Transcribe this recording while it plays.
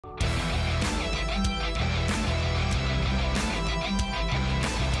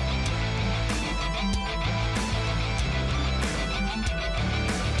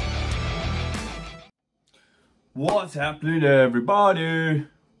What's happening, everybody?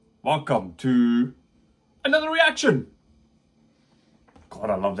 Welcome to another reaction. God,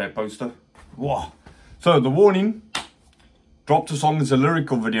 I love that poster. Wow. So The Warning dropped a song as a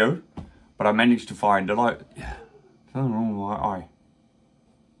lyrical video, but I managed to find it. Something wrong with my eye.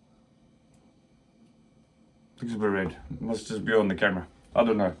 Looks a bit red. It must just be on the camera. I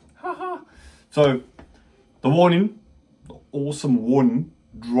don't know. So The Warning, the awesome Warning,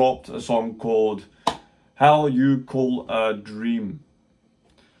 dropped a song called How You Call a Dream.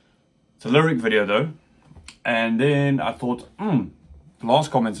 It's a lyric video though. And then I thought, the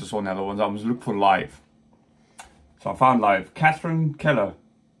last comments I saw in the other ones, I was looking for live. So I found live. Catherine Keller.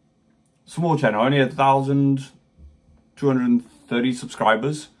 Small channel, only 1,230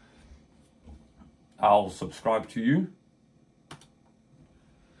 subscribers. I'll subscribe to you.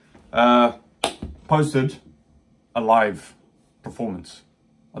 Posted a live performance.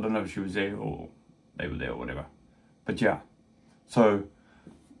 I don't know if she was there or they were there or whatever. But yeah. So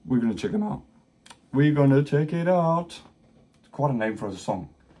we're gonna check them out. We're gonna check it out. It's quite a name for a song.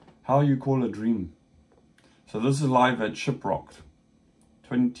 How You Call a Dream. So this is live at Shiprocked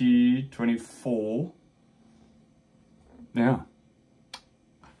 2024. Yeah.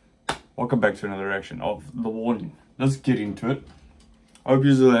 Welcome back to another reaction of The Warning. Let's get into it. I hope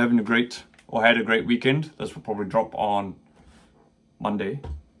you're having a great, or had a great weekend. This will probably drop on Monday.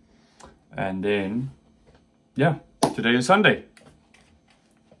 And then, yeah, today is Sunday.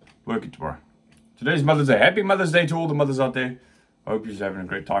 Working tomorrow. Today's Mother's Day. Happy Mother's Day to all the mothers out there. I hope you're having a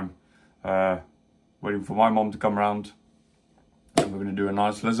great time. Waiting for my mom to come around. And we're going to do a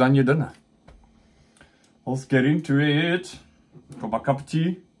nice lasagna dinner. Let's get into it. Got my cup of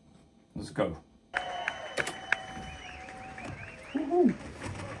tea. Let's go.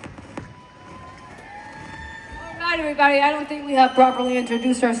 Alright everybody, I don't think we have properly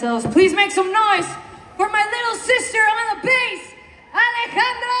introduced ourselves. Please make some noise for my little sister on the bass,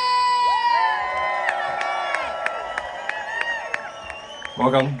 Alejandra!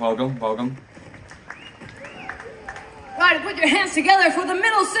 Welcome, welcome, welcome. Right, put your hands together for the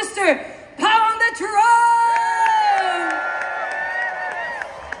middle sister, Pow on the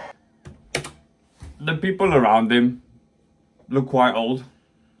drum! The people around them look quite old.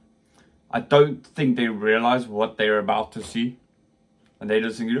 I don't think they realize what they're about to see. And they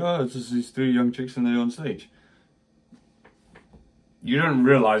just think, oh, it's just these three young chicks and they're on stage. You don't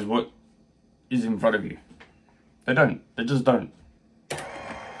realize what is in front of you. They don't. They just don't.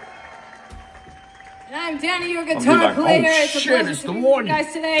 And I'm Danny, your guitar player. Oh, it's a shit, pleasure it's to The meet Warning. you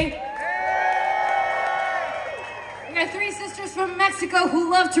guys today. We got three sisters from Mexico who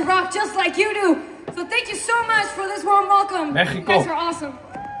love to rock just like you do. So thank you so much for this warm welcome. Mexico. You guys are awesome.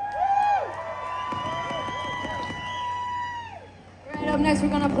 Right, up next we're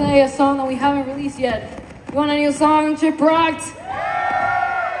gonna play a song that we haven't released yet. You want a new song, Shiprocked? I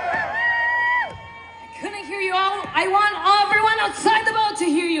couldn't hear you all. I want everyone outside the boat to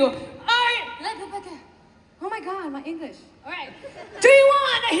hear you. Alright, oh my god, my English. Alright. Do you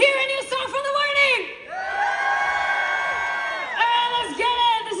want to hear a new song from The Warning? Alright, let's get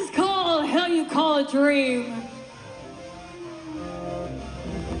it. This is called How You Call a Dream.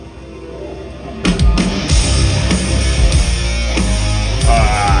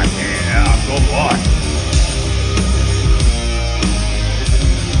 Yeah, good luck.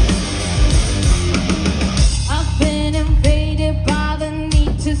 I've been invaded by the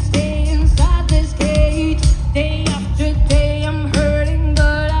need to stay inside this cage. Day after day I'm hurting,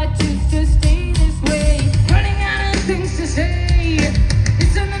 but I choose to stay this way. Running out of things to say.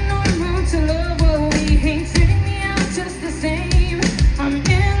 It's an annoying road to love what we hate. Treating me out just the same. I'm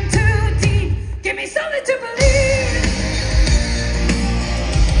in too deep. Give me something to believe.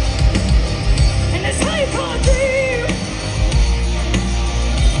 And that's how you call a dream.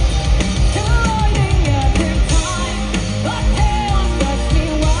 Colliding every time. But chaos strikes me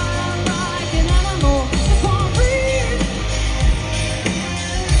while I'm like an animal. Just wanna breathe.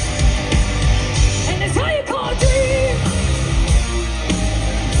 And that's how you call a dream.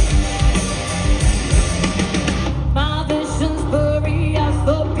 My vision's blurry as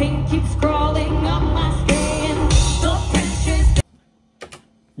the pain keeps crawling up my skin. The precious.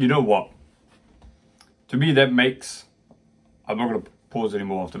 You know what? To me, that makes... I'm not going to pause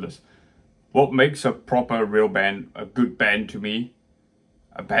anymore after this. What makes a proper, real band, a good band to me,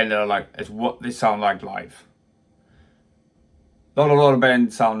 a band that I like, is what they sound like live. Not a lot of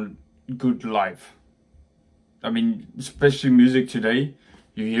bands sound good live. I mean, especially music today,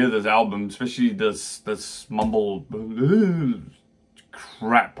 you hear this album, especially this mumble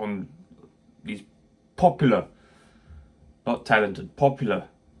crap on these popular, not talented, popular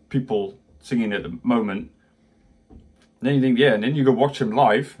people singing at the moment, Then you think, yeah, and then you go watch him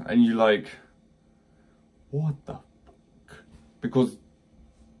live, and you're like, what the fuck? Because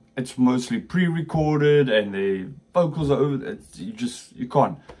it's mostly pre-recorded, and the vocals are over. You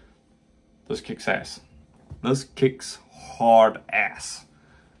can't. This kicks ass. This kicks hard ass.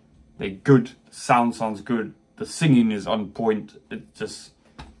 They're good. The sound sounds good. The singing is on point. It just,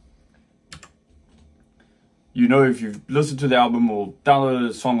 you know, if you've listened to the album or downloaded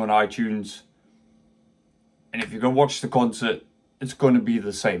a song on iTunes, and if you go watch the concert, it's going to be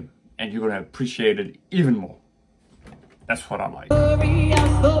the same. And you're going to appreciate it even more. That's what I like. The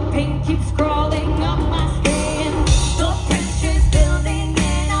pain keeps crawling up my skin. The pressure's building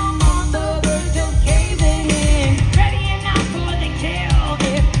and I'm on the verge of caving in. Ready enough for the kill.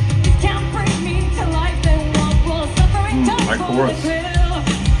 If you can't bring me to life, then what will suffering touch like for chorus. the thrill?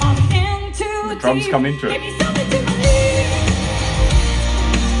 I'm into The drums come into it. Give me something to believe.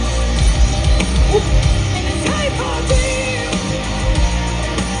 In this hyper dream.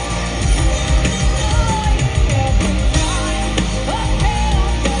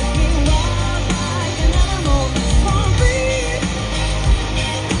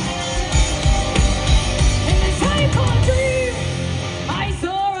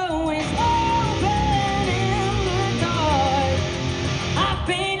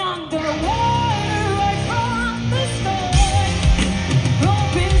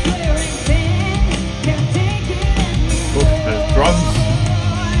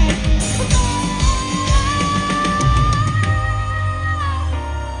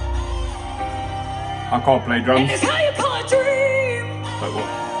 I can't play drums, It's how you call a dream. but what?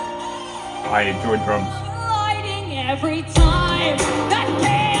 I enjoy drums. Lighting every time. That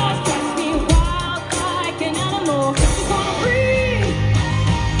chaos gets me wild like an animal. Just wanna breathe.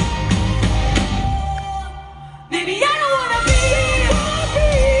 Maybe I don't wanna be.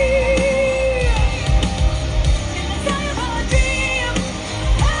 It's how you call a dream.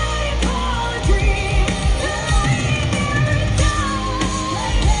 How you call a dream. Lighting every time.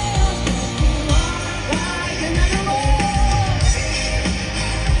 Like an animal.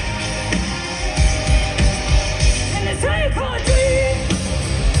 And it's how you call a dream.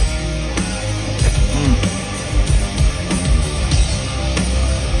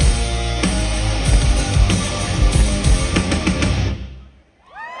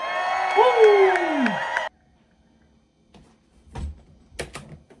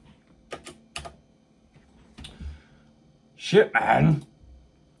 Shit, man.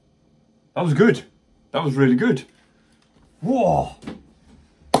 That was good. That was really good. Whoa.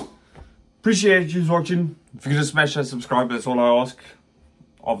 Appreciate you watching. If you could just smash that subscribe, that's all I ask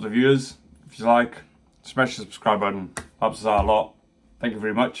of the viewers. If you like, smash the subscribe button. Helps us out a lot. Thank you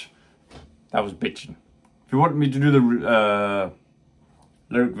very much. That was bitching. If you want me to do the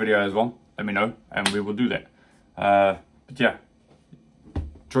lyric video as well, let me know and we will do that. But yeah,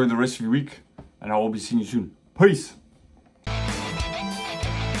 enjoy the rest of your week and I will be seeing you soon. Peace.